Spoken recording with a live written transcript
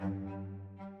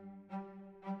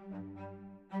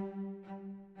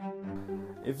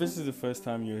If this is the first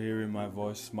time you're hearing my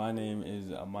voice, my name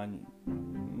is Aman.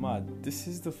 This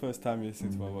is the first time you're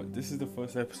listening to my voice. This is the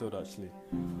first episode actually.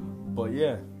 But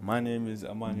yeah, my name is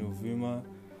Emmanuel Vuma.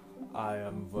 I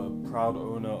am the proud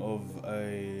owner of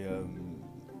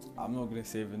I'm not going to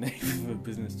say the name of the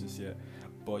business just yet.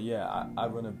 But yeah, I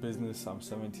run a business. I'm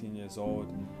 17 years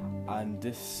old. And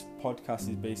this podcast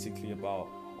is basically about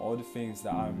all the things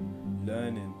that I'm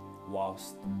learning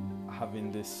whilst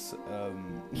having this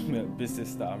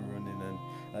business that I'm running, and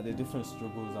like the different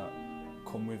struggles that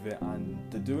come with it. And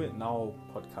the Do It Now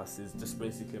podcast is just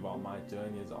basically about my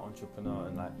journey as an entrepreneur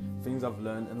and like things I've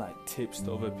learned and like tips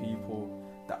to other people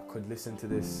that could listen to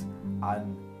this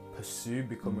and pursue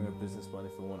becoming a businessman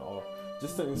if they want, or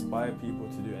just to inspire people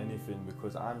to do anything,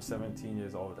 because I'm 17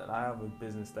 years old and I have a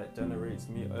business that generates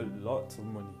me a lot of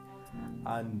money.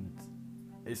 And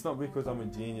it's not because I'm a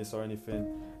genius or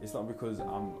anything. It's not because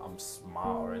I'm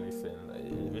smart or anything.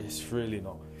 It's really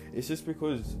not. It's just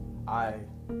because I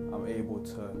am able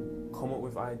to come up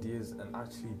with ideas and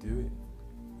actually do it.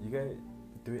 You get it?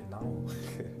 Do it now.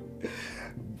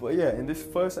 But yeah, in this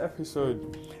first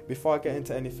episode, before I get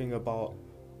into anything about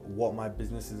what my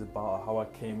business is about, how I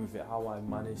came with it, how I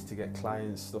managed to get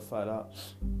clients, stuff like that,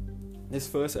 this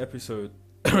first episode,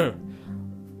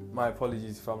 my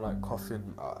apologies if I'm like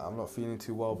coughing. I'm not feeling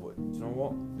too well, but you know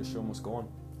what? The show must go on.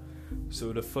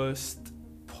 So the first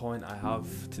point I have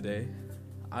today,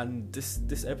 and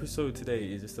this episode today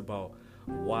is just about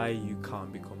why you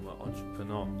can't become an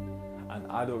entrepreneur. And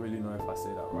I don't really know if I say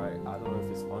that right. I don't know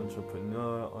if it's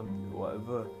entrepreneur or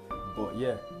whatever. But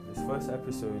yeah, this first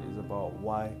episode is about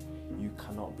why you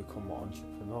cannot become an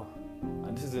entrepreneur.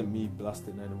 And this isn't me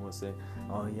blasting anyone saying,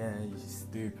 oh yeah, you're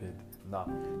stupid. Nah,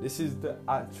 this is the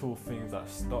actual things that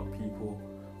stop people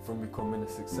from becoming a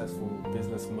successful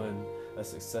businessman, a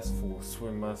successful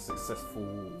swimmer, successful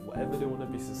whatever they want to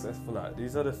be successful at.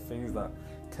 These are the things that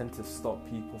tend to stop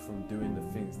people from doing the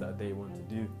things that they want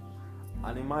to do.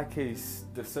 And in my case,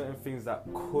 there's certain things that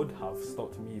could have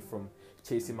stopped me from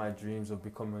chasing my dreams of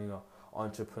becoming an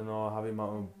entrepreneur, having my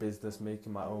own business,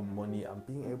 making my own money, and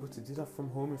being able to do that from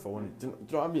home if I wanted. Do you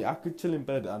know what I mean? I could chill in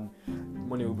bed and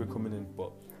money will be coming in,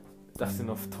 but that's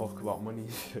enough talk about money.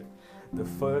 The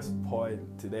first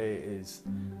point today is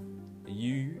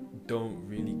you don't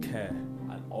really care,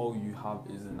 and all you have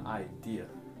is an idea.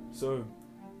 So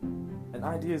an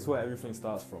idea is where everything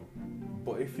starts from.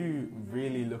 But if you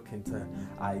really look into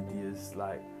ideas,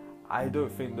 like I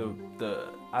don't think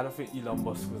Elon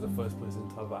Musk was the first person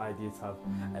to have the idea to have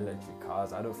electric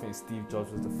cars. I don't think Steve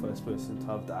Jobs was the first person to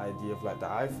have the idea of like the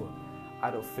iPhone.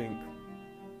 I don't think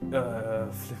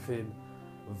flipping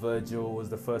Virgil was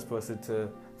the first person to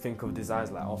think of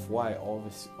designs like Off-White, all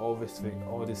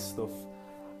this stuff.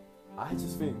 I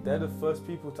just think they're the first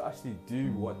people to actually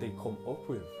do what they come up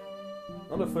with.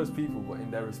 Not the first people, but in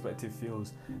their respective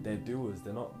fields, they're doers.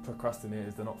 They're not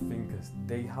procrastinators, they're not thinkers.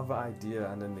 They have an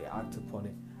idea and then they act upon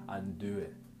it and do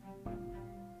it.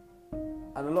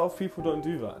 And a lot of people don't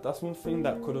do that. That's one thing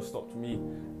that could have stopped me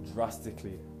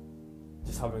drastically.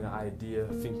 Just having an idea,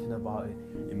 thinking about it,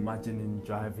 imagining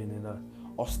driving in a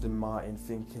Aston Martin,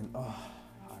 thinking, oh,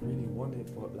 I really want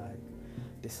it, but like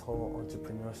this whole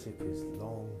entrepreneurship is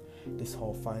long. This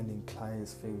whole finding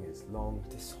clients thing is long.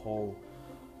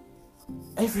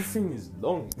 Everything is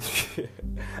long.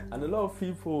 And a lot of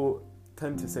people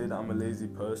tend to say that I'm a lazy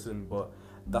person, but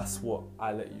that's what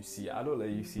I let you see. I don't let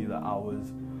you see the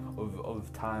hours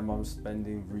of time I'm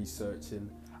spending researching.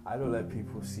 I don't let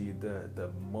people see the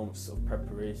months of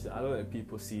preparation. I don't let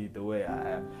people see the way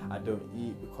I don't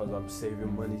eat because I'm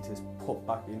saving money to put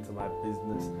back into my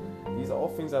business. These are all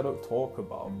things I don't talk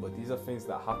about, but these are things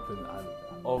that happen,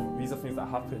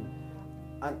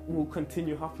 and will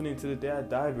continue happening to the day I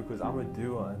die, because I'm a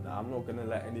doer and I'm not going to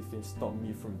let anything stop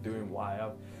me from doing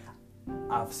what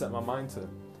I've set my mind to.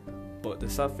 But the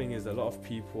sad thing is a lot of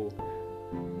people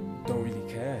don't really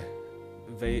care.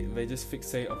 They just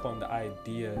fixate upon the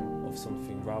idea of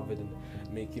something rather than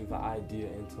making that idea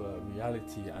into a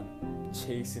reality and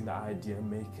chasing the idea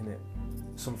and making it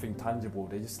something tangible.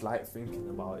 They just like thinking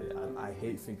about it, and I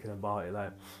hate thinking about it.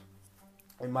 Like,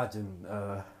 imagine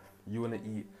you want to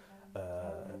eat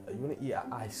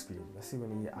an ice cream. Let's say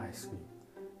when you eat ice cream,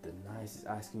 the nicest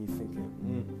ice cream, you're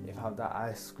thinking, if I have that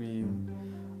ice cream,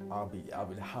 I'll be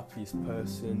the happiest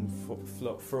person.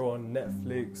 Throw on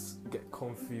Netflix, get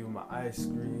comfy with my ice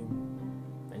cream,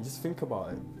 and just think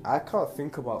about it. I can't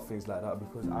think about things like that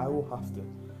because I will have to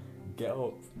get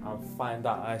up and find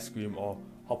that ice cream or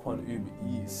hop on Uber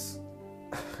Eats.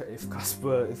 If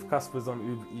Casper's on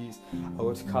Uber Eats, I'll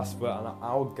go to Casper and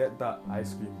I'll get that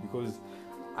ice cream, because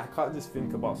I can't just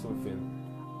think about something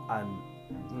and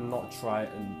not try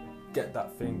and get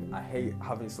that thing. I hate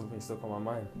having something stuck on my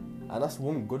mind. And that's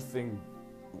one good thing,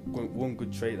 one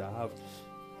good trait that I have.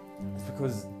 It's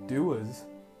because doers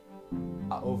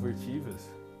are overachievers.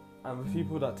 And the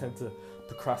people that tend to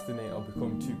procrastinate or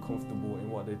become too comfortable in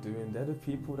what they're doing, they're the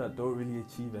people that don't really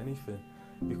achieve anything,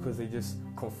 because they just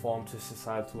conform to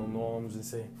societal norms and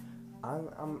say,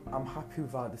 I'm happy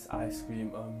without this ice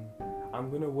cream.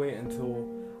 I'm gonna wait until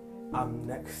I'm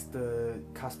next to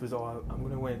Casper's, or I'm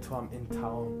gonna wait until I'm in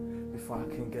town before I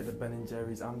can get the Ben and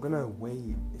Jerry's. I'm gonna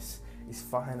wait. It's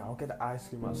fine. I'll get the ice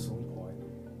cream at some point.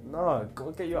 No,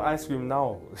 go get your ice cream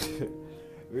now,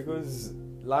 because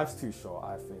life's too short.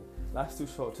 I think life's too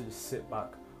short to just sit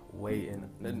back waiting.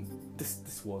 And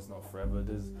this world's not forever.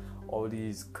 There's all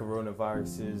these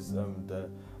coronaviruses,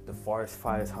 the forest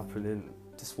fires happening.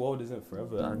 This world isn't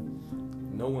forever,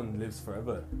 and no one lives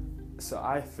forever. So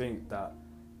I think that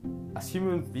as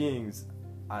human beings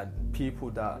and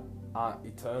people that aren't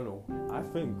eternal, I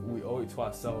think we owe it to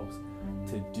ourselves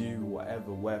to do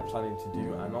whatever we're planning to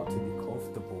do, and not to be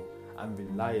comfortable and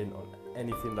relying on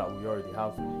anything that we already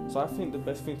have. So I think the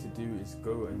best thing to do is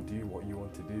go and do what you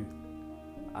want to do.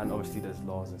 And obviously there's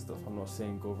laws and stuff. I'm not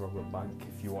saying go rob a bank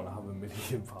if you want to have £1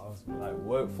 million, but like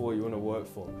work for what you want to work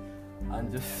for,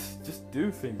 and just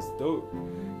do things.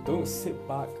 Don't sit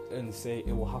back and say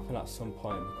it will happen at some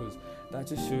point, because that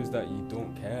just shows that you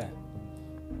don't care.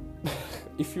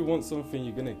 If you want something,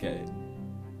 you're gonna get it.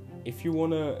 If you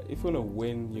wanna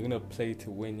win, you're gonna play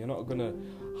to win. You're not gonna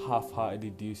half-heartedly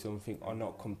do something or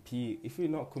not compete. If you're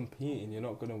not competing, you're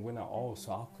not gonna win at all.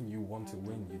 So how can you want to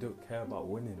win? You don't care about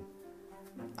winning.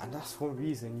 And that's one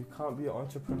reason you can't be an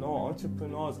entrepreneur.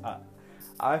 Entrepreneurs,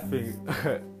 I think,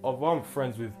 although I'm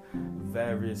friends with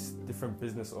various different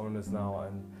business owners now,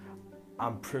 and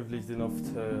I'm privileged enough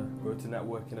to go to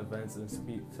networking events and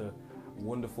speak to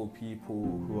wonderful people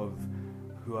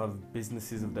who have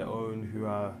businesses of their own, who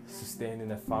are sustaining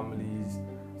their families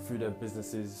through their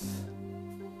businesses.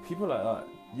 People like that,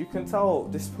 you can tell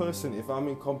this person, if I'm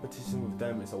in competition with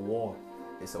them, it's a war.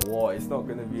 It's a war. It's not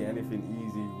going to be anything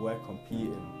easy. We're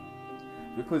competing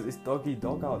because it's dog eat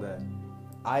dog out there.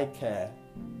 I care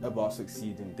about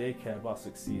succeeding. They care about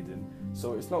succeeding.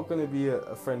 So it's not going to be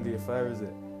a friendly affair, is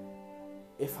it?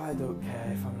 If I don't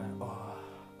care, if I'm like, oh,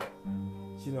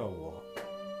 you know what?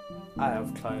 I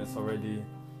have clients already.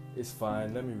 It's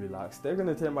fine. Let me relax. They're going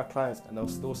to take my clients and they'll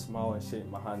still smile and shake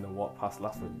my hand and walk past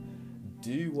laughing.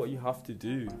 Do what you have to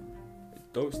do.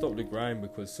 Don't stop the grind,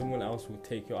 because someone else will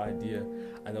take your idea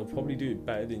and they'll probably do it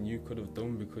better than you could have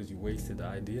done because you wasted the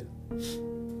idea.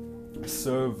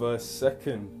 So the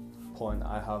second point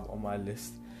I have on my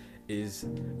list is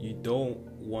you don't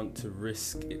want to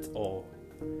risk it all.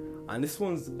 And this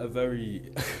one's a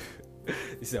very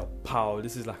this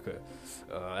is like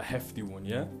a hefty one,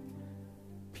 yeah?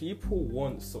 People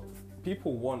want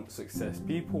success.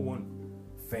 People want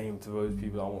fame. To those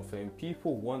people that want fame,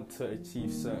 people want to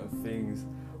achieve certain things,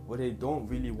 but they don't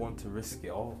really want to risk it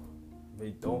all. They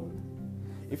don't.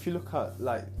 If you look at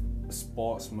like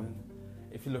sportsmen,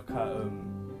 if you look at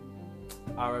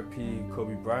R.I.P.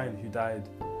 Kobe Bryant, who died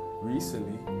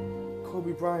recently.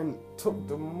 Kobe Bryant took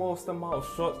the most amount of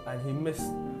shots and he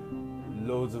missed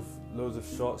loads of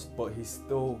shots, but he's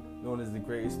still known as the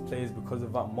greatest players because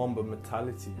of that Mamba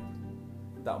mentality.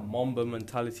 That Mamba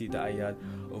mentality that he had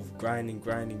of grinding.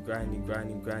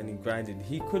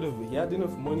 He had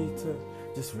enough money to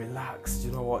just relax.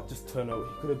 You know what? Just turn up.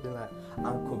 He could have been like,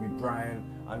 I'm Kobe Bryant.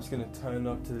 I'm just gonna turn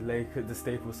up to the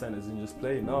Staples Centers and just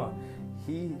play. No,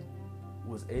 he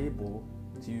was able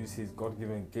to use his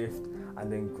God-given gift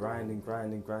and then grind,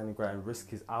 risk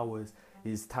his hours,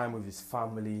 his time with his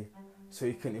family, so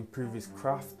he can improve his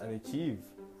craft and achieve.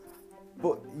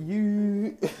 But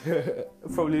you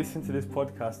probably listen to this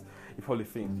podcast, you're probably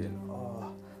thinking,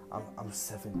 oh, I'm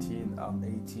 17, I'm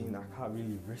 18, I can't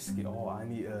really risk it all. I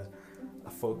need a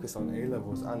focus on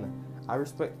A-levels. And I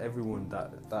respect everyone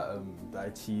that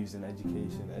achieves in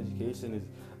education. Education is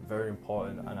very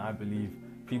important, and I believe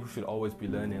people should always be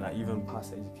learning, like even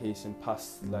past education,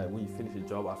 past like when you finish a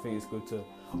job. I think it's good to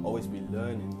always be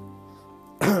learning.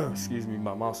 Excuse me,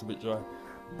 my mouth's a bit dry.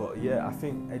 But yeah, I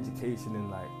think education and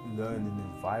like learning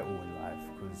is vital in life,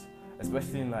 because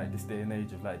especially in like this day and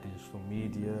age of like digital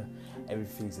media,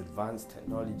 everything's advanced,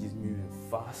 technology is moving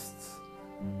fast.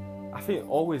 I think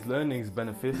always learning is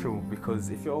beneficial, because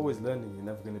if you're always learning, you're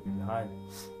never going to be behind.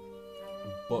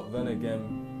 But then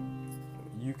again,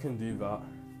 you can do that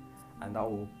and that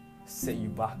will set you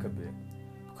back a bit,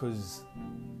 because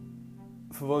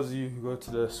for those of you who go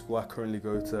to the school I currently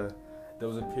go to, there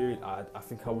was a period I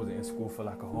think I wasn't in school for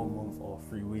like a whole month or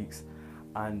 3 weeks,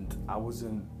 and I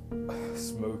wasn't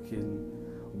smoking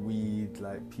weed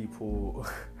like people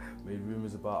made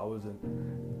rumors about. I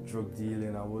wasn't drug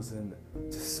dealing. I wasn't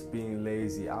just being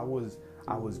lazy. I was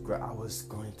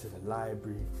going to the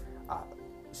library at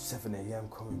 7 a.m.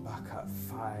 coming back at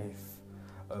 5.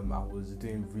 I was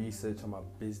doing research on my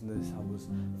business. I was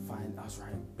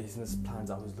writing business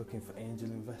plans. I was looking for angel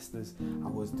investors. I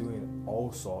was doing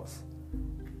all sorts.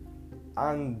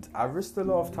 And I risked a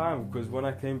lot of time because when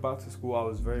I came back to school, I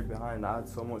was very behind. I had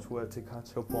so much work to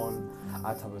catch up on. I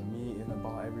had to have a meeting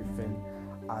about everything.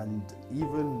 And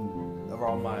even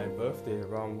around my birthday,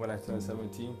 around when I turned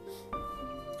 17,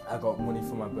 I got money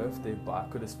for my birthday, but I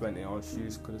could have spent it on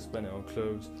shoes, could have spent it on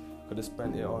clothes, could have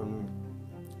spent it on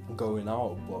going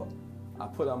out, but I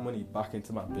put that money back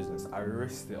into my business. I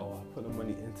risked it all. I put the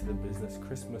money into the business.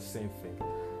 Christmas, same thing.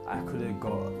 I could have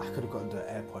got the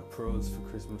AirPod Pros for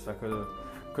Christmas. I could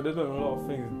have done a lot of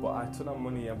things, but I took that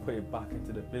money and put it back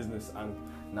into the business, and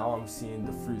now I'm seeing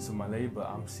the fruits of my labor.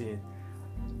 I'm seeing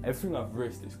everything I've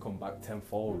risked is come back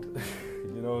tenfold.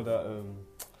 You know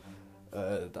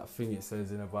that thing it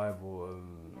says in the Bible,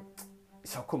 it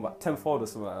shall come back tenfold or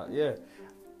something like that. Yeah.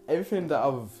 Everything that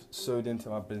I've sowed into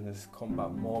my business has come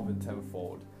back more than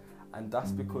tenfold, and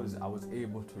that's because I was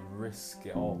able to risk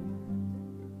it all.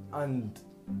 And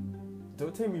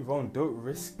don't take me wrong, don't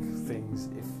risk things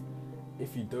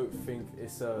if you don't think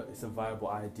it's a viable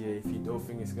idea, if you don't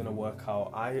think it's gonna work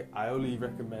out. I only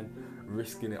recommend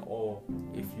risking it all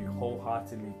if you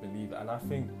wholeheartedly believe it. And I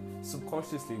think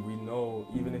subconsciously we know,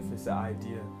 even if it's an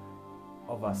idea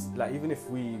of us, like even if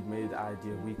we made the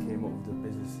idea, we came up with the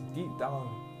business, deep down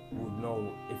we'll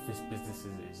know if this business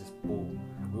is just bull.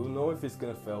 We'll know if it's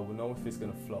gonna fail, we'll know if it's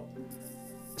gonna flop.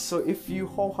 So if you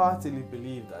wholeheartedly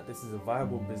believe that this is a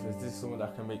viable business, this is something that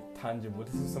I can make tangible,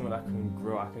 this is something that I can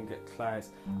grow, I can get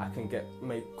clients, I can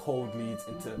make cold leads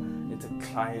into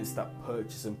clients that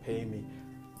purchase and pay me.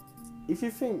 If you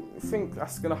think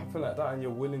that's gonna happen like that and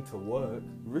you're willing to work,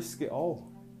 risk it all.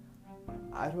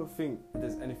 I don't think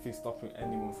there's anything stopping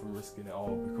anyone from risking it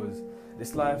all, because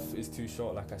this life is too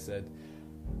short, like I said.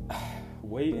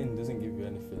 Waiting doesn't give you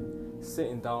anything.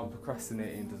 Sitting down,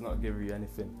 procrastinating does not give you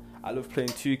anything. I love playing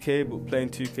 2K, but playing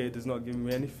 2K does not give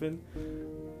me anything.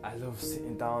 I love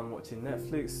sitting down watching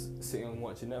Netflix. Sitting and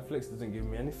watching Netflix doesn't give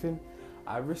me anything.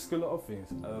 I risk a lot of things.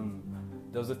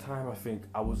 There was a time I think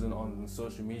I wasn't on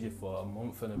social media for a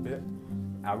month and a bit.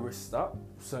 I risked that.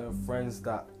 Certain friends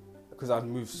that, because I'd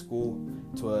moved school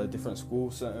to a different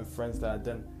school, certain friends that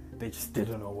they just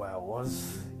didn't know where I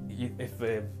was, if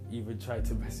they even tried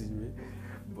to message me.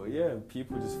 But yeah,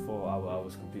 people just thought I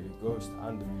was completely ghost,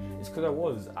 and it's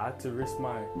because I had to risk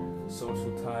my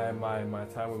social time, my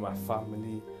time with my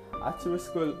family. I had to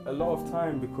risk a lot of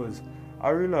time because I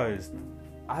realised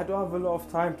I don't have a lot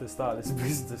of time to start this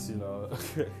business, you know.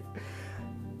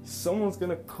 Someone's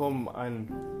gonna come and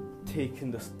take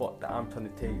in the spot that I'm trying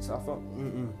to take. So I thought,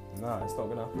 nah, it's not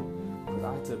gonna happen. Because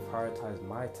I had to prioritise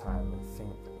my time and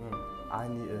think, I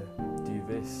need to do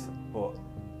this. But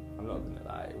I'm not gonna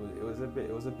lie,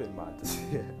 it was a bit mad,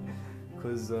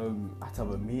 because I had to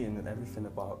have a meeting and everything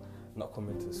about not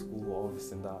coming to school, all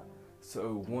this and that.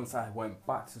 So once I went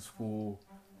back to school,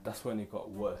 that's when it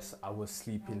got worse. I was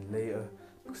sleeping later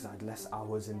because I had less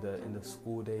hours in the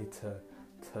school day to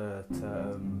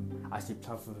actually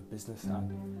plan for the business.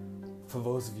 And for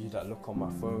those of you that look on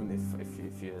my phone,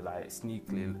 if you're like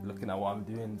sneakily looking at what I'm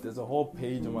doing, there's a whole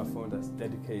page on my phone that's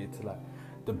dedicated to like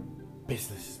the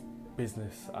business.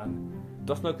 And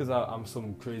that's not because I'm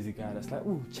some crazy guy that's like,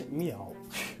 ooh, check me out.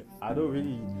 I don't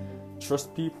really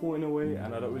trust people in a way,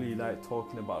 and I don't really like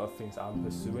talking about the things I'm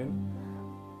pursuing.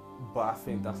 But I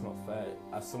think that's not fair.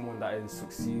 As someone that is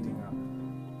succeeding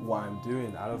at what I'm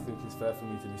doing, I don't think it's fair for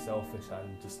me to be selfish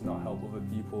and just not help other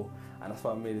people. And that's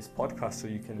why I made this podcast, so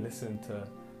you can listen to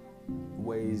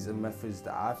ways and methods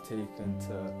that I've taken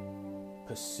to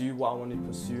pursue what I want to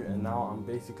pursue. And now I'm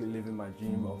basically living my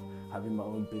dream of having my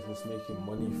own business, making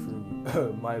money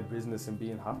through my business and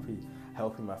being happy,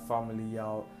 helping my family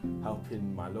out,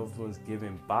 helping my loved ones,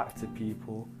 giving back to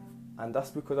people. And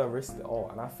that's because I risked it all.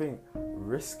 And I think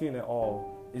risking it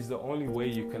all is the only way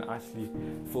you can actually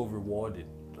feel rewarded.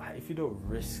 Like if you don't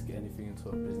risk anything into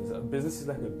a business is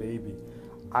like a baby.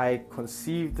 I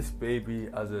conceived this baby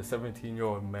as a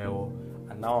 17-year-old male,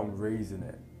 and now I'm raising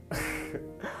it.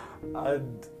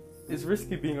 And it's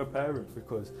risky being a parent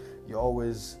because you're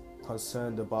always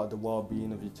concerned about the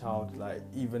well-being of your child. Like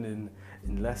even in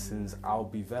lessons I'll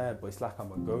be there, but it's like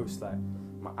I'm a ghost. Like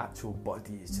my actual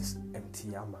body is just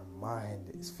empty and my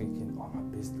mind is thinking, oh, my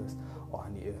business, oh,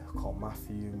 I need to call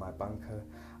Matthew, my banker,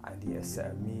 I need to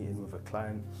set a meeting with a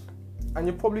client. And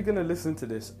you're probably going to listen to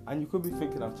this and you could be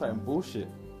thinking I'm trying bullshit.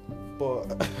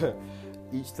 But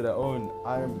each to their own.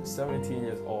 I'm 17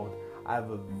 years old. I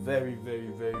have a very, very,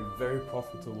 very, very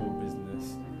profitable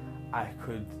business. I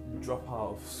could drop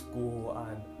out of school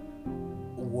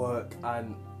and work,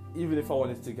 and even if I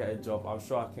wanted to get a job, I'm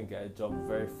sure I can get a job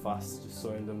very fast just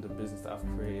showing them the business that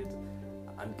I've created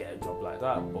and get a job like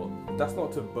that. But that's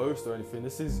not to boast or anything.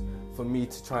 This is for me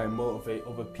to try and motivate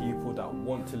other people that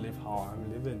want to live how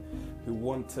I'm living, who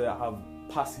want to have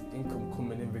passive income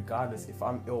coming in regardless. If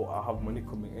I'm ill, I have money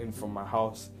coming in from my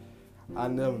house.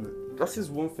 And that's just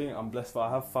one thing I'm blessed for. I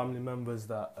have family members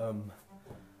that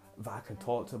I can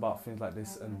talk to about things like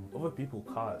this, and other people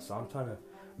can't. So I'm trying to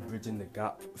bridge in the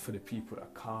gap for the people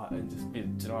that can't, and just be,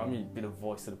 do you know what I mean? Be the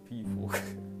voice of the people.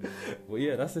 Well,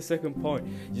 yeah, that's the second point.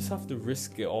 You just have to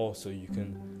risk it all so you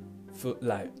can feel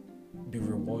like be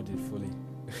rewarded fully.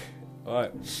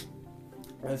 Alright.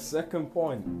 The second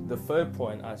point, the third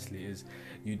point actually, is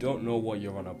you don't know what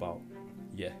you're on about.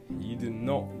 Yeah, you do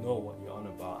not know what you're on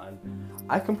about. And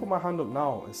I can put my hand up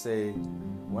now and say,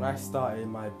 when I started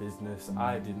my business,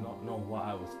 I did not know what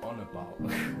I was on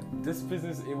about. This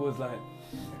business, it was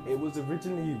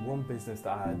originally one business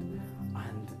that I had,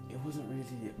 and it wasn't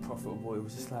really profitable. It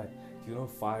was just like, the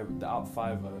app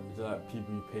Fiverr, like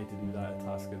people you pay to do that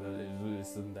task, and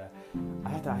this and that. I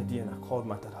had the idea and I called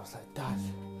my dad. I was like, Dad,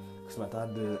 because my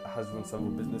dad has run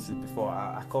several businesses before.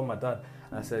 I called my dad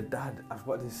and I said, Dad, I've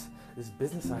got this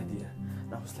business idea.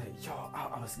 And I was like, yo,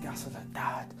 I was gassed. I was like,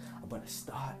 Dad, I'm going to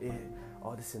start it,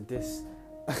 all this and this.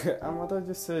 And my dad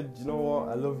just said, you know what,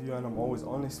 I love you and I'm always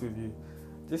honest with you.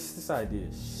 This idea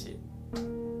is shit.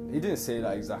 He didn't say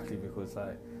that exactly because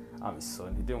I'm his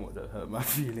son. He didn't want to hurt my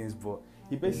feelings, but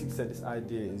he basically said this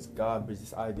idea is garbage.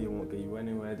 This idea won't get you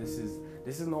anywhere. This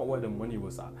is not where the money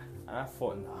was at. And I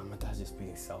thought, nah, my dad's just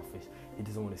being selfish. He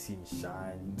doesn't want to see me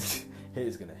shine.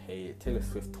 Haters gonna hate. Taylor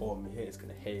Swift told me haters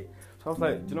gonna hate. So I was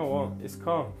like, do you know what? It's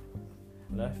calm.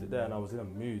 I left it there and I was in a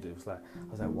mood. I was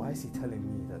like, why is he telling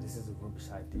me that this is a rubbish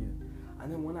idea?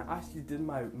 And then when I actually did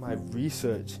my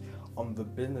research on the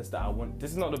business that I want,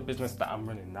 this is not the business that I'm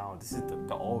running now. This is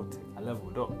the old thing. I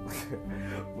leveled up.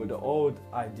 But the old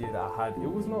idea that I had, it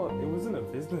wasn't a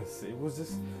business. It was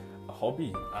just a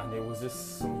hobby, and it was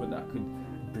just something that could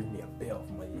bring me a bit of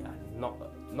money, and not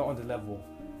on the level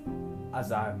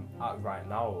as I'm at right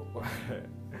now.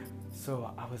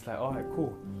 So I was like, alright,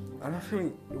 cool. And I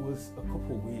think it was a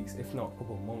couple of weeks, if not a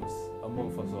couple of months, a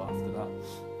month or so after that,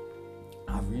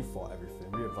 I rethought everything,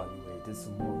 reevaluated, did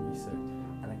some more research,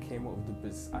 and I came up with the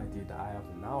business idea that I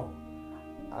have now.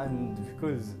 And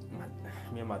because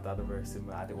me and my dad are very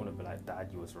similar, I didn't want to be like, Dad,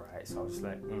 you was right. So I was just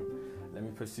like, let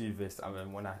me pursue this, and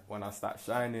then when I start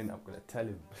shining, I'm gonna tell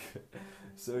him.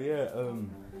 So yeah,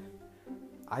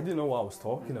 I didn't know what I was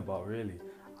talking about really.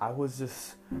 I was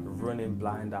just running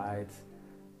blind-eyed,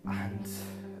 and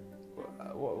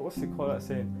what's it called, that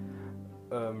saying?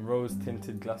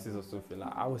 Rose-tinted glasses or something.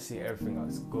 Like, I was seeing everything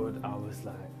as good. I was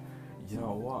like, you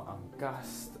know what? I'm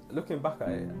gassed. Looking back at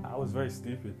it, I was very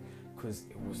stupid because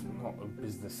it was not a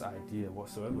business idea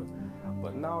whatsoever.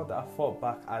 But now that I thought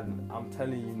back, and I'm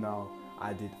telling you now,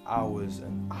 I did hours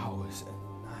and hours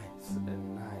and nights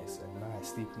and nights and nights,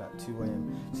 sleeping at 2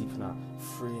 a.m., sleeping at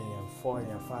 3 a.m., 4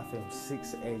 a.m., 5 a.m.,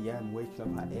 6 a.m., waking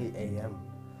up at 8 a.m.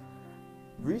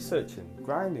 Researching,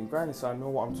 grinding, so I know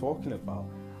what I'm talking about.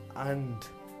 And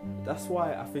that's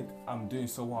why I think I'm doing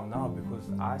so well now, because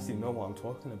I actually know what I'm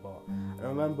talking about. And I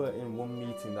remember in one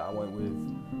meeting that I went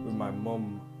with my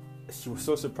mum, she was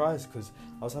so surprised because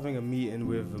I was having a meeting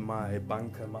with my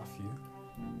banker, Matthew,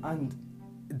 and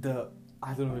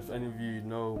I don't know if any of you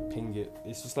know Pingit.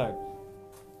 It's just like,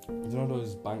 you know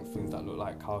those bank things that look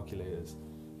like calculators,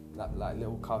 like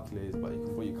little calculators, but you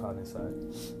can put your card inside.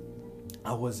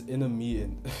 I was in a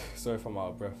meeting, sorry if I'm out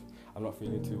of breath, I'm not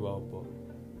feeling too well, but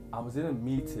I was in a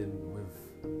meeting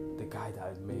with the guy that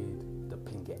had made the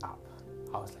Pingit app.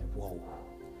 I was like, whoa.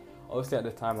 Obviously at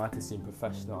the time I had to seem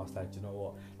professional. I was like, you know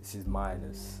what, this is mine,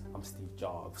 I'm Steve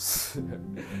Jobs.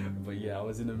 But yeah, I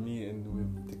was in a meeting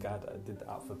with the guy that did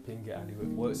the app for Pingit, and he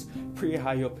works pretty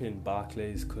high up in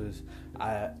Barclays, because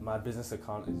my business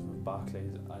account is with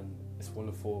Barclays, and it's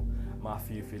wonderful.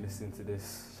 Matthew, if you listen to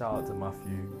this, shout out to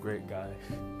Matthew, great guy.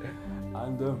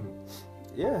 And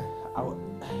yeah,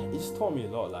 he just taught me a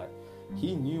lot. Like,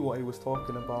 he knew what he was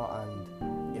talking about,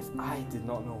 and if I did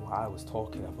not know what I was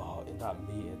talking about in that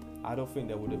meeting, I don't think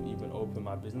they would have even opened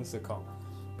my business account,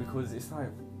 because it's like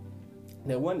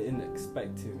they weren't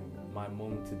expecting my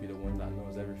mum to be the one that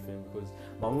knows everything, because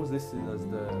my mum's listed as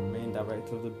the main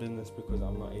director of the business because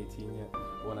I'm not 18 yet.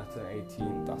 When I turn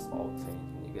 18, that's all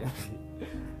changed, you get me?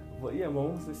 But yeah, my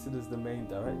mum's listed as the main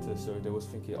director, so they was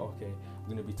thinking, okay, we're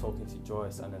gonna be talking to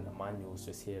Joyce, and then Emmanuel's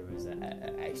just here as an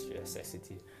extra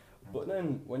necessity. But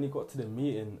then when he got to the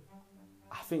meeting,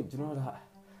 I think, do you know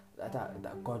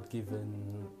that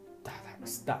God-given that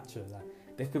stature, like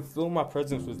they could feel my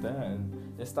presence was there,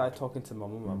 and they started talking to my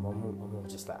mum. My mum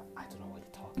was just like, I don't know what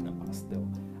you're talking about still.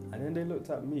 And then they looked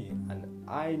at me, and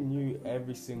I knew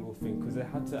every single thing, because they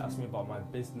had to ask me about my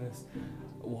business,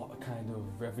 what kind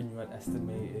of revenue I'd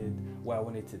estimated, where I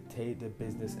wanted to take the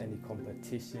business, any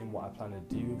competition, what I plan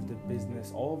to do with the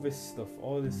business, all this stuff.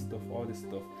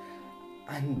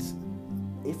 And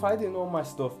if I didn't know my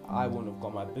stuff, I wouldn't have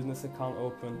got my business account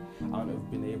open. I wouldn't have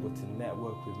been able to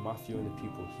network with Matthew and the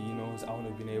people he knows. I wouldn't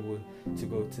have been able to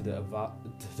go to the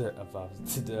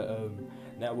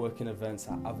networking events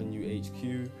at Avenue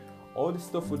HQ. All this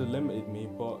stuff would have limited me,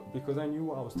 but because I knew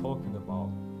what I was talking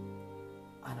about,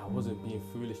 and I wasn't being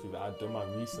foolish with it, I'd done my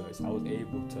research, I was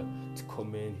able to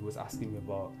come in. He was asking me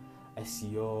about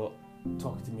SEO,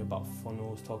 talking to me about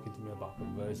funnels, talking to me about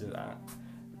conversion.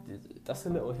 That's a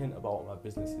little hint about what my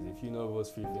business is. If you know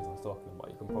those three things I was talking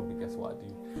about, you can probably guess what I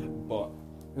do. But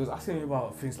he was asking me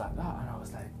about things like that, and I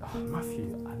was like, oh,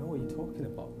 Matthew, I know what you're talking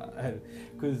about.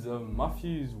 Because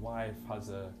Matthew's wife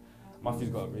Matthew's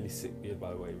got a really sick beard, by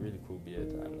the way, really cool beard,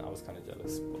 and I was kind of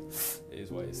jealous, but it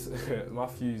is what it is.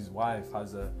 Matthew's wife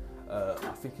has I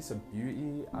think it's a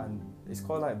beauty, and it's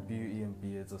called like Beauty and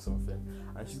Beards or something,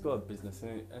 and she's got a business,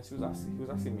 and he was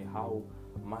asking me how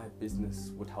my business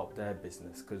would help their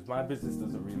business, because my business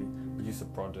doesn't really produce a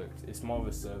product, it's more of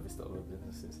a service to other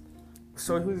businesses.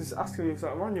 So he was asking me, he was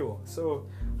like, Emmanuel, so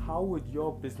how would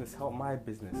your business help my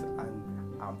business?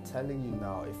 And I'm telling you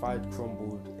now, if I had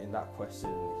crumbled in that question,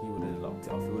 he would have locked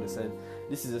it off. He would have said,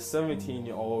 this is a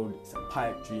 17-year-old, it's a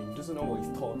pipe dream, doesn't know what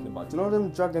he's talking about. Do you know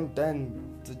them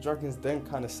Dragon's Den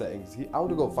kind of settings? I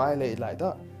would have got violated like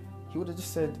that. He would have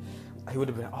just said, he would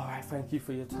have been, all right, thank you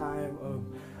for your time,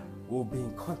 we'll be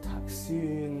in contact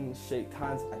soon, shake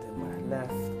hands. And then when I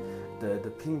left,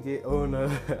 the Pingate owner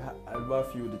and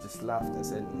Matthew would have just laughed and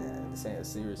said, nah, this ain't a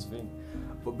serious thing.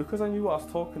 But because I knew what I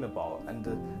was talking about, and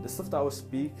the stuff that I was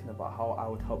speaking about, how I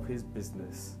would help his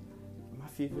business,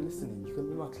 Matthew, if you're listening, you can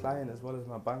be my client as well as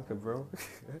my banker, bro.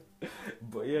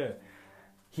 But yeah,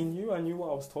 I knew what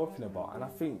I was talking about, and I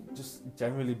think just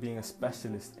generally being a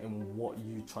specialist in what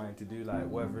you're trying to do, like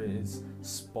whether it is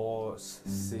sports,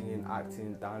 singing,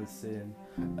 acting, dancing,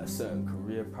 a certain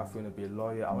career path. You want to be a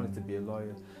lawyer? I wanted to be a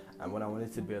lawyer, and when I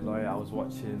wanted to be a lawyer, I was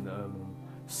watching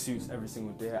Suits every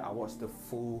single day. I watched the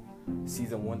full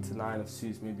season 1 to 9 of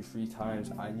Suits maybe 3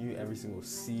 times. I knew every single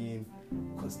scene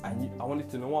because I wanted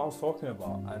to know what I was talking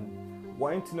about, and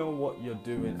wanting to know what you're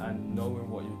doing and knowing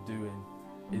what you're doing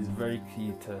is very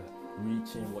key to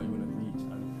reaching what you want to reach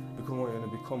and become what you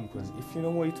want to become, because if you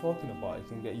know what you're talking about, it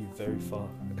can get you very far.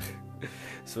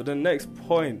 So the next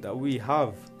point that we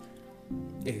have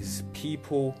is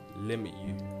people limit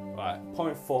you. Right,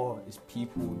 point 4 is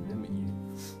people limit you.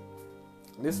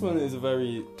 This one is a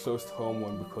very close to home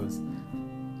one because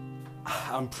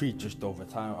I'm prejudged over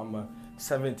time. I'm a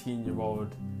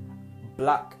 17-year-old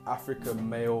Black African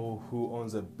male who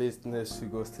owns a business, who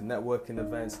goes to networking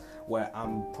events where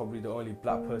I'm probably the only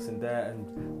black person there and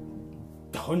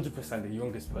 100% the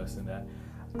youngest person there,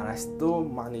 and I still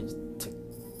managed to, do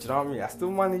you know what I mean? I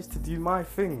still managed to do my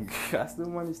thing. I still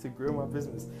managed to grow my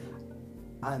business,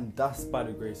 and that's by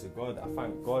the grace of God. I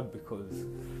thank God, because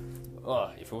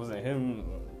if it wasn't him,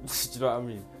 do you know what I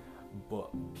mean?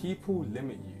 But people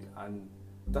limit you, and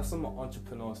that's something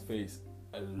entrepreneurs face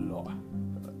a lot.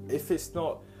 If it's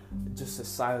not just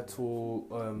societal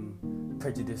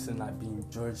prejudice and like being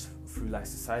judged through like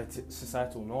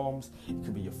societal norms, it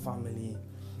could be your family.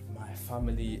 My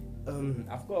family,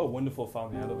 I've got a wonderful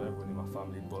family. I love everyone in my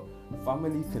family, but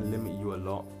family can limit you a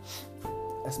lot,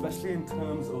 especially in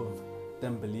terms of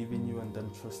them believing you and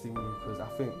them trusting you. Because I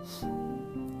think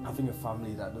having a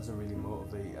family that doesn't really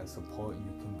motivate and support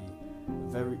you can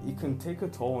be it can take a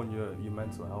toll on your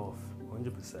mental health,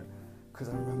 100%. Because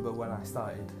I remember when I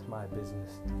started my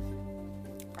business,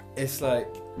 it's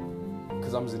like,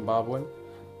 because I'm Zimbabwean,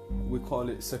 we call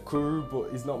it Sakuru,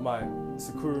 but he's not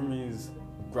Sakuru means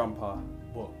grandpa,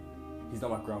 but he's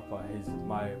not my grandpa, he's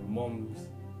my mum's,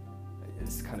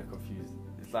 it's kind of confused.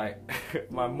 It's like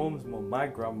my mum's mum, my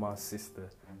grandma's sister,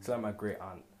 it's like my great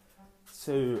aunt.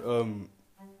 So,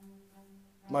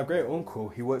 my great uncle,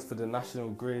 he works for the National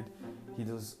Grid, he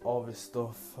does all this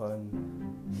stuff,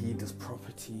 and he does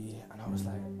property, and I was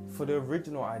like, for the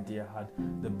original idea I had,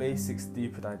 the basic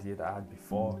stupid idea that I had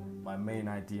before, my main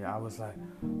idea, I was like,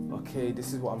 okay,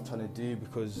 this is what I'm trying to do,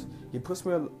 because he puts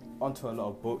me onto a lot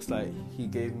of books. Like, he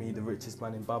gave me the Richest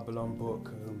Man in Babylon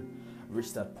book,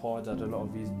 Rich Dad Poor Dad, a lot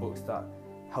of these books that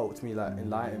helped me, like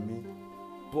enlighten me.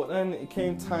 But then it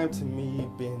came time to me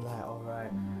being like,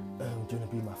 alright, do you want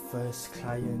to be my first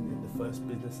client in the first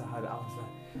business I had?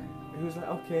 He was like,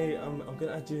 okay, I'm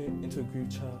gonna add you into a group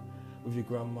chat with your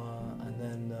grandma, and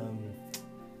then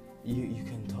you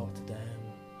can talk to them.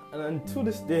 And then to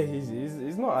this day,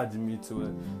 he's not adding me to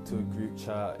a group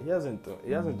chat. He hasn't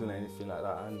done anything like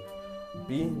that. And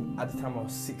being at the time I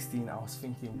was 16, I was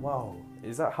thinking, wow,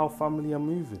 is that how family are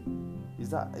moving? Is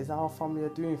that how family are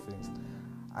doing things?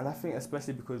 And I think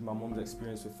especially because my mom's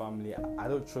experience with family, I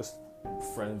don't trust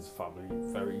friends' family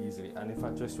very easily. And if I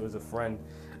trust you as a friend,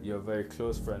 you're a very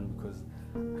close friend, because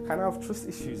I kind of have trust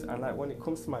issues. And like when it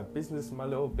comes to my business, my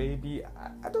little baby,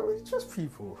 I don't really trust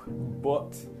people.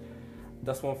 But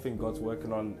that's one thing God's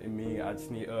working on in me. I just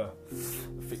need to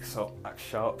fix up, act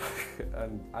sharp,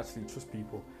 and actually trust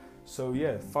people. So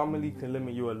yeah, family can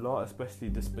limit you a lot, especially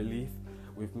disbelief.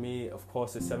 With me, of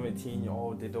course, a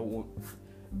 17-year-old,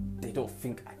 they don't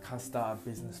think I can start a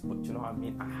business, but you know what I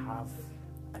mean? I have,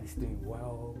 and it's doing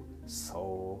well.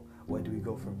 So where do we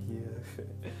go from here?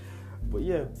 But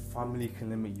yeah, family can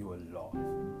limit you a lot,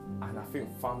 and I think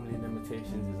family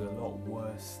limitations is a lot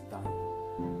worse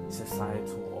than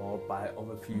societal or by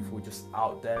other people just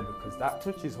out there, because that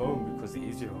touches home, because it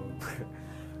is your home.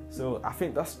 So I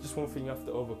think that's just one thing you have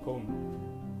to overcome.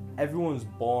 Everyone's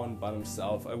born by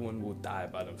themselves, everyone will die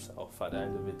by themselves at the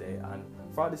end of the day, and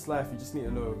throughout this life you just need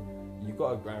to know you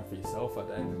got to grind for yourself at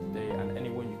the end of the day, and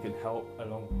anyone you can help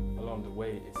along the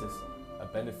way, it's just a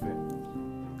benefit.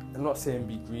 I'm not saying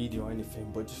be greedy or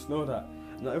anything, but just know that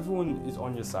not everyone is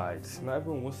on your side, not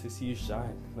everyone wants to see you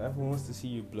shine, not everyone wants to see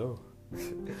you blow.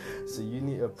 So you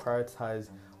need to prioritize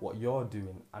what you're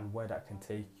doing and where that can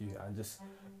take you, and just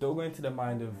don't go into the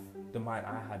mind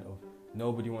I had of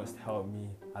nobody wants to help me,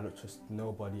 I don't trust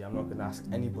nobody, I'm not going to ask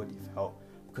anybody for help,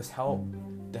 because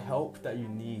the help that you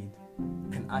need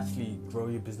can actually grow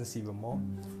your business even more.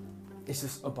 It's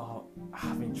just about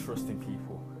having trust in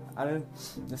people. And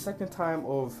then the second time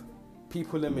of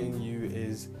people limiting you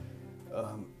is,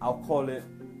 I'll call it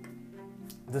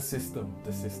the system.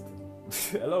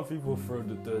 A lot of people throw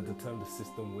the term the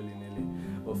system willy-nilly,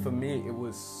 but for me it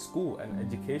was school and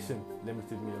education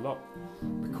limited me a lot,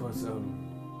 because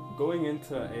going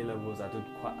into A-levels I did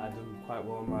quite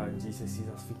well in my GCSEs.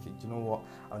 I was thinking, you know what,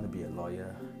 I want to be a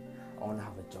lawyer, I want to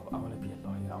have a job, I want to be a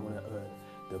lawyer, I want to earn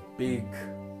the big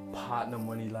partner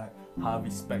money, like Harvey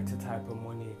Specter type of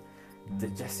money, the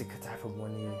Jessica type of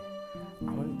money.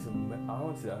 I wanted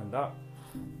to earn that.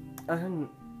 And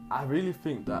I really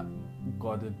think that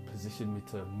God had positioned me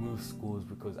to move schools,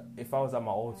 because if I was at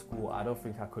my old school, I don't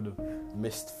think I could have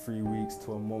missed 3 weeks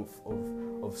to a month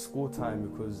of school time,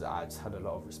 because I just had a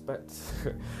lot of respect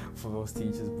for those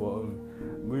teachers. But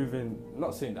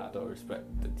not saying that I don't respect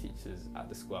the teachers at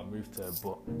the school I moved to,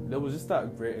 but there was just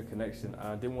that greater connection, and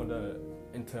I didn't want to,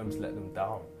 in terms, let them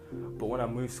down. But when I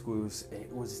moved schools,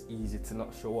 it was easy to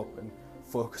not show up and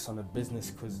focus on the business,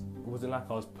 because it wasn't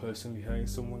like I was personally hurting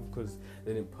someone, because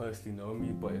they didn't personally know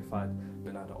me. But if I'd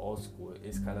been at the old school,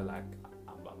 it's kind of like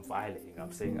I'm violating,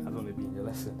 I'm saying I'd only be in your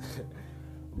lesson.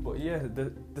 But yeah,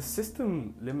 the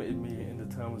system limited me in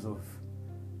the terms of,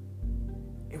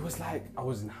 it was like I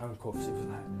was in handcuffs. It was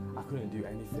like I couldn't do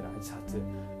anything. I just had to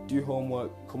do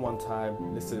homework, come on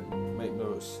time, listen, make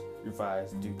notes,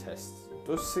 revise, do tests.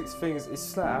 Those 6 things, it's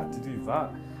just like I had to do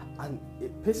that, and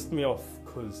it pissed me off,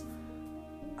 because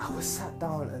I was sat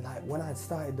down, and like when I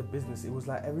started the business, it was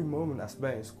like every moment I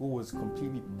spent in school was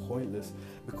completely pointless,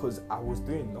 because I was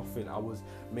doing nothing. I was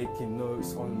making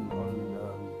notes on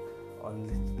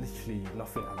literally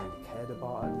nothing I really cared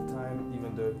about at the time,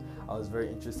 even though I was very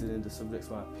interested in the subjects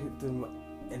when I picked them.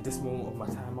 In this moment of my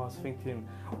time, I was thinking,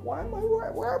 why am I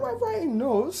writing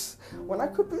notes when I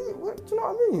could be, do you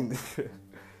know what I mean?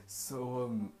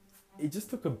 So it just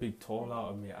took a big toll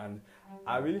out of me, and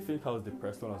I really think I was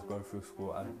depressed when I was going through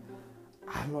school. And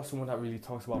I'm not someone that really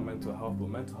talks about mental health, but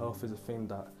mental health is a thing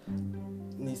that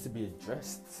needs to be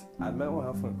addressed. And mental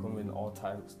health can come in all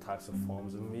types of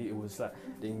forms. And me, it was like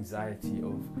the anxiety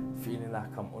of feeling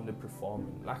like I'm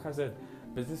underperforming. Like I said,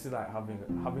 business is like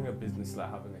having a business,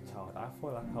 like having a child. I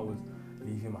felt like I was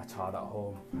leaving my child at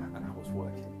home, and I was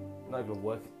working. Not even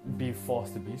working, being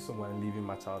forced to be somewhere and leaving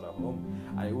my child at home.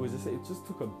 And it just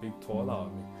took a big toll out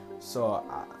of me. So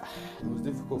it was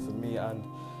difficult for me. And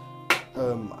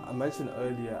I mentioned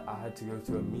earlier I had to go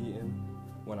to a meeting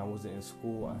when I wasn't in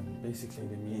school, and basically in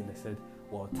the meeting they said,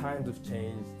 well, times have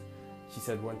changed. She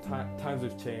said, when times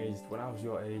have changed, when I was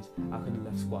your age, I could have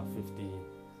left school at 15.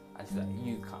 And she's like,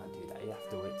 you can't do that. you have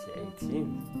to wait till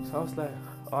 18. So I was like,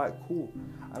 alright, cool.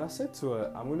 And I said to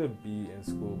her, I'm gonna be in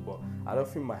school, but I don't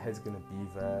think my head's gonna be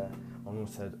there. My mum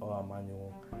said, oh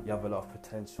Emmanuel, you have a lot of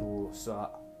potential. So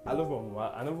I love my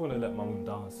mum. I never want to let my mum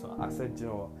down. So I said, you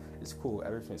know what, it's cool,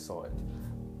 everything's sorted.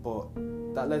 But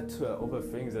that led to other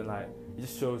things, and like it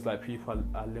just shows like people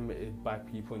are limited by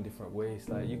people in different ways.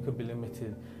 Like you could be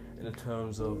limited in the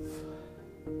terms of,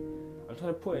 I'm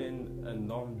trying to put it in a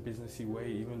non-businessy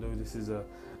way, even though this is a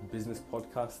business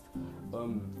podcast.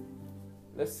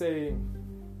 Let's say,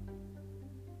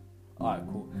 alright,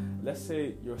 cool. Let's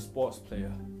say you're a sports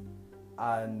player,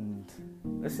 and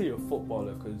let's say you're a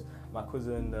footballer, because my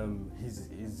cousin, he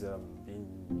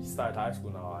started high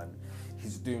school now, and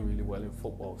he's doing really well in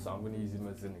football. So I'm going to use him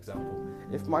as an example.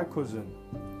 If my cousin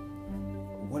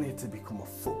wanted to become a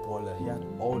footballer, he had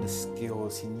all the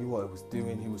skills, he knew what he was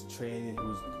doing, he was training, he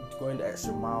was going the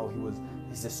extra mile,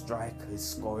 he's a striker, he's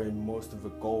scoring most of the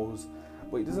goals,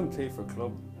 but he doesn't play for a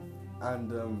club.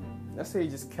 And let's say he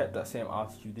just kept that same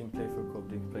attitude, didn't play for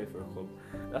a club,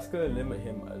 that's going to limit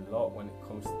him a lot when it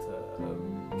comes to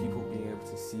people being able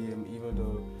to see him, even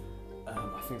though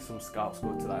I think some scouts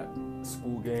go to like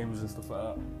school games and stuff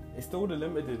like that. It's still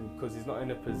limited him because he's not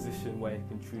in a position where he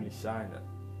can truly shine,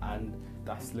 and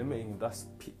that's limiting him. That's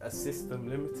a system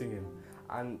limiting him.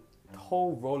 And the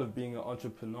whole role of being an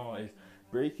entrepreneur is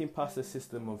breaking past the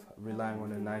system of relying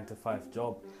on a 9-to-5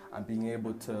 job and being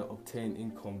able to obtain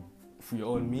income through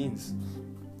your own means,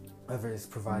 whether it's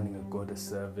providing a good, a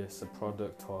service, a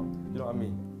product, or you know what I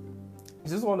mean.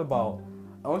 It's just all about,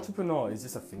 an entrepreneur is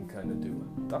just a thinker and a doer.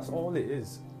 That's all it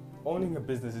is. Owning a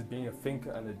business is being a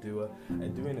thinker and a doer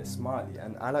and doing it smartly.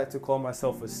 And I like to call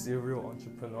myself a serial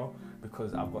entrepreneur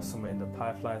because I've got something in the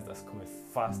pipelines that's coming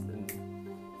fast, and do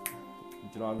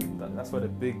you know what I mean? That's where the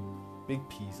big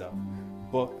P's are.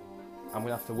 But I'm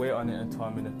gonna have to wait on it until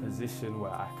I'm in a position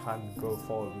where I can go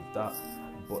forward with that.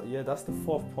 But yeah, that's the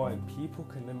fourth point. People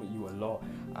can limit you a lot,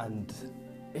 and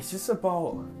it's just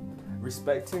about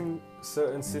respecting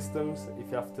certain systems if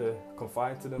you have to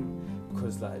confine to them,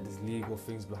 because like there's legal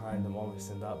things behind them, all this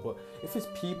and that. But if it's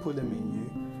people limiting you,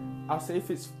 I'll say if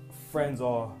it's friends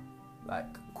or like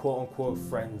quote unquote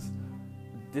friends,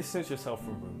 distance yourself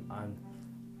from them. And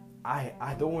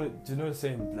I don't want, do you know the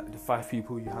saying, like the 5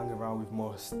 people you hang around with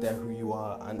most, they're who you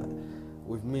are. And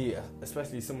with me,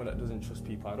 especially someone that doesn't trust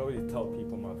people, I don't really tell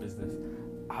people my business.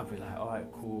 I'll be like,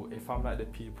 alright, cool. If I'm like the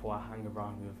people I hang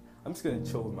around with, I'm just going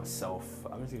to chill with myself.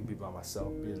 I'm just going to be by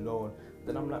myself, be alone.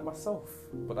 Then I'm like myself.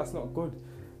 But that's not good.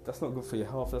 That's not good for your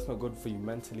health. That's not good for you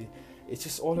mentally. It's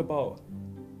just all about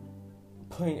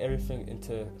putting everything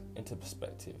into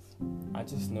perspective and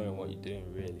just knowing what you're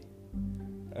doing, really.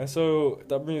 And so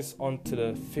that brings us on to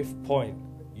the 5th point.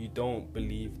 You don't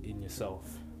believe in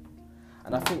yourself.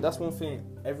 And I think that's one thing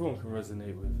everyone can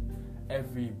resonate with.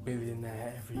 Every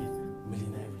billionaire, every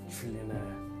millionaire, every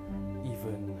trillionaire,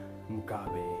 even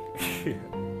Mugabe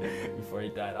before he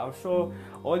died. I'm sure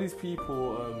all these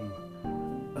people,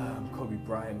 Kobe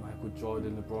Bryant, Michael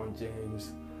Jordan, LeBron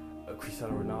James,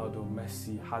 Cristiano Ronaldo,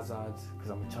 Messi, Hazard,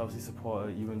 because I'm a Chelsea supporter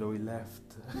even though he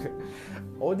left.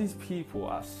 All these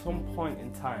people at some point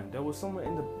in time, there was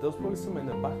probably something in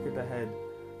the back of the head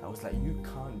that was like, you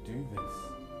can't do this.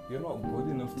 You're not good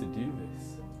enough to do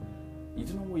this. You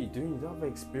don't know what you're doing. You don't have the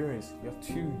experience. You're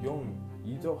too young.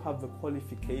 You don't have the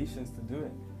qualifications to do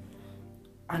it.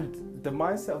 And the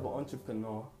mindset of an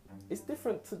entrepreneur is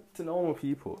different to normal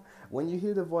people. When you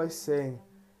hear the voice saying,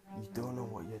 you don't know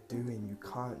what you're doing, you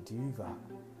can't do that,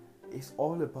 it's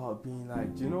all about being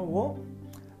like, do you know what?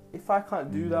 If I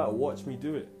can't do that, watch me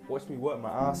do it. Watch me work my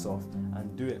ass off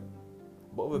and do it.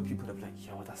 But other people are like,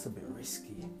 yo, that's a bit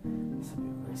risky. It's a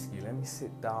bit risky. Let me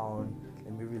sit down,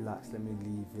 let me relax, let me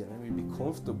leave it, let me be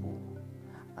comfortable.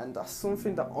 And that's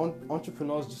something that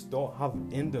entrepreneurs just don't have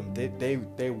in them.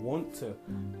 They want to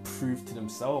prove to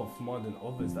themselves more than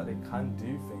others that they can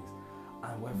do things.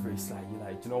 And whether it's like, you're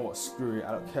like, you know what, screw it,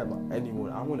 I don't care about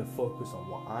anyone. I'm going to focus on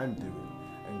what I'm doing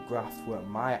and graft, work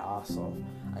my ass off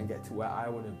and get to where I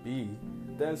want to be,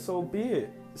 then so be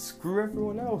it. Screw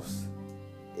everyone else.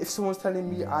 If someone's telling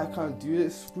me I can't do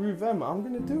it, screw them, I'm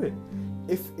going to do it.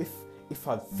 If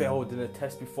I've failed in a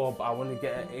test before, but I want to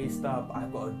get an A star, but I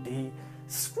got a D,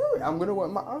 screw it, I'm going to work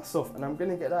my ass off and I'm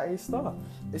going to get that A star.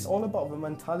 It's all about the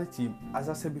mentality. As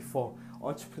I said before,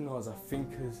 entrepreneurs are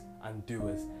thinkers and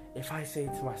doers. If I say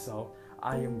to myself,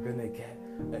 I am going to get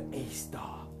an A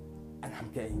star and I'm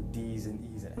getting D's and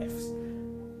E's and F's,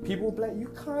 people will be like, you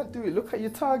can't do it. Look at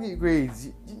your target grades.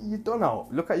 You're done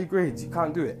out. Look at your grades. You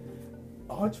can't do it.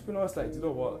 entrepreneurs, like, you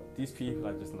know what? These people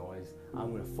are just noise.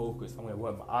 I'm gonna focus. I'm gonna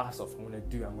work my ass off. I'm gonna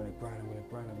do. I'm gonna grind. I'm gonna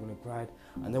grind. I'm gonna grind.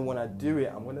 And then when I do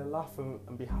it, I'm gonna laugh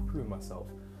and be happy with myself.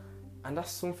 And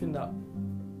that's something that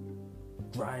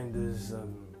grinders,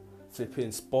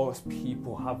 flipping sports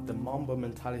people have, the Mamba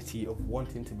mentality of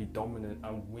wanting to be dominant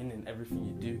and winning everything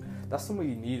you do. That's something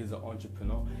you need as an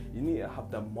entrepreneur. You need to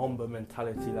have the Mamba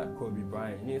mentality like Kobe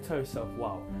Bryant. You need to tell yourself,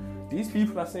 wow, these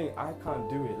people are saying I can't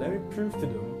do it. Let me prove to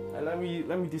them, and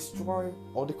let me destroy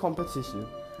all the competition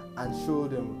and show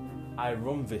them I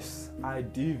run this, I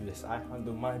do this, I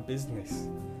handle my business.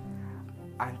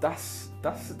 And that's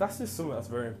just something that's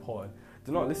very important.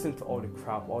 Do not listen to all the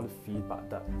crap, all the feedback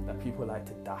that people like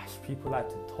to dash. People like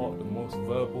to talk the most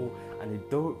verbal, and they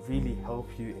don't really help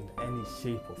you in any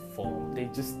shape or form. They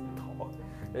just talk.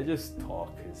 They're just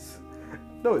talkers.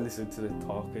 Don't listen to the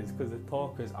talkers, because the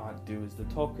talkers aren't doers. The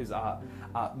talkers are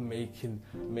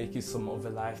making some other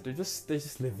life. They just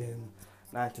live in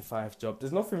 9-to-5 job.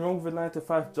 There's nothing wrong with a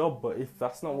 9-to-5 job, but if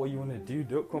that's not what you want to do,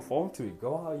 don't conform to it.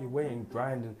 Go out your way and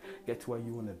grind and get to where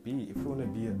you want to be. If you want to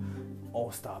be an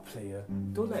all-star player,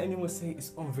 don't let anyone say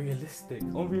it's unrealistic.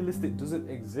 Unrealistic doesn't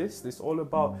exist. It's all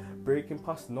about breaking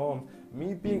past norms.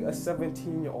 Me being a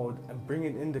 17-year-old and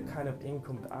bringing in the kind of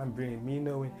income that I'm bringing, me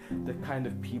knowing the kind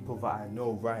of people that I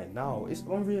know right now, it's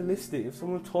unrealistic. If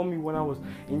someone told me when I was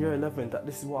in year 11 that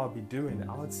this is what I'll be doing,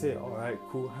 I would say, alright,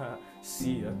 cool,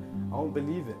 see ya. I won't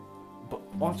believe it. But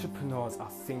entrepreneurs are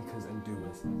thinkers and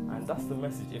doers, and that's the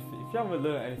message. If you haven't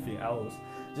learned anything else,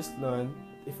 just learn.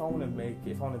 If I want to make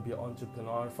it, if I want to be an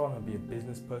entrepreneur, if I want to be a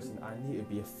business person, I need to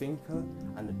be a thinker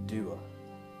and a doer.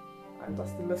 And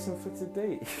that's the lesson for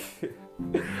today.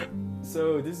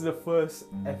 So this is the first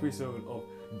episode of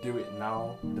Do It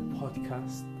Now, the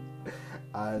podcast.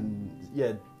 And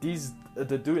yeah,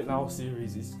 the Do It Now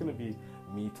series is going to be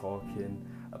me talking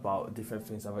about different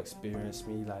things I've experienced,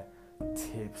 me like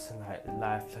tips and like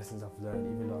life lessons I've learned.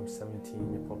 Even though I'm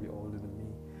 17, you're probably older than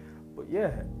me. But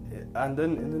yeah, and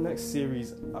then in the next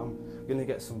series, I'm going to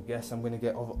get some guests. I'm going to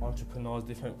get other entrepreneurs,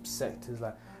 different sectors,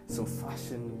 like some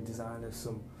fashion designers,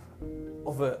 some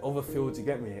other fields, you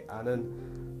get me, and then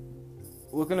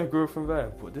we're gonna grow from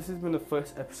there. But this has been the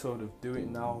first episode of Do It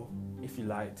Now. If you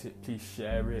liked it, please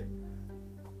share it,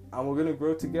 and we're gonna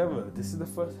grow together. This is the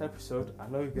first episode. I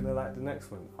know you're gonna like the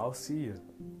next one. I'll see you.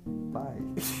 Bye.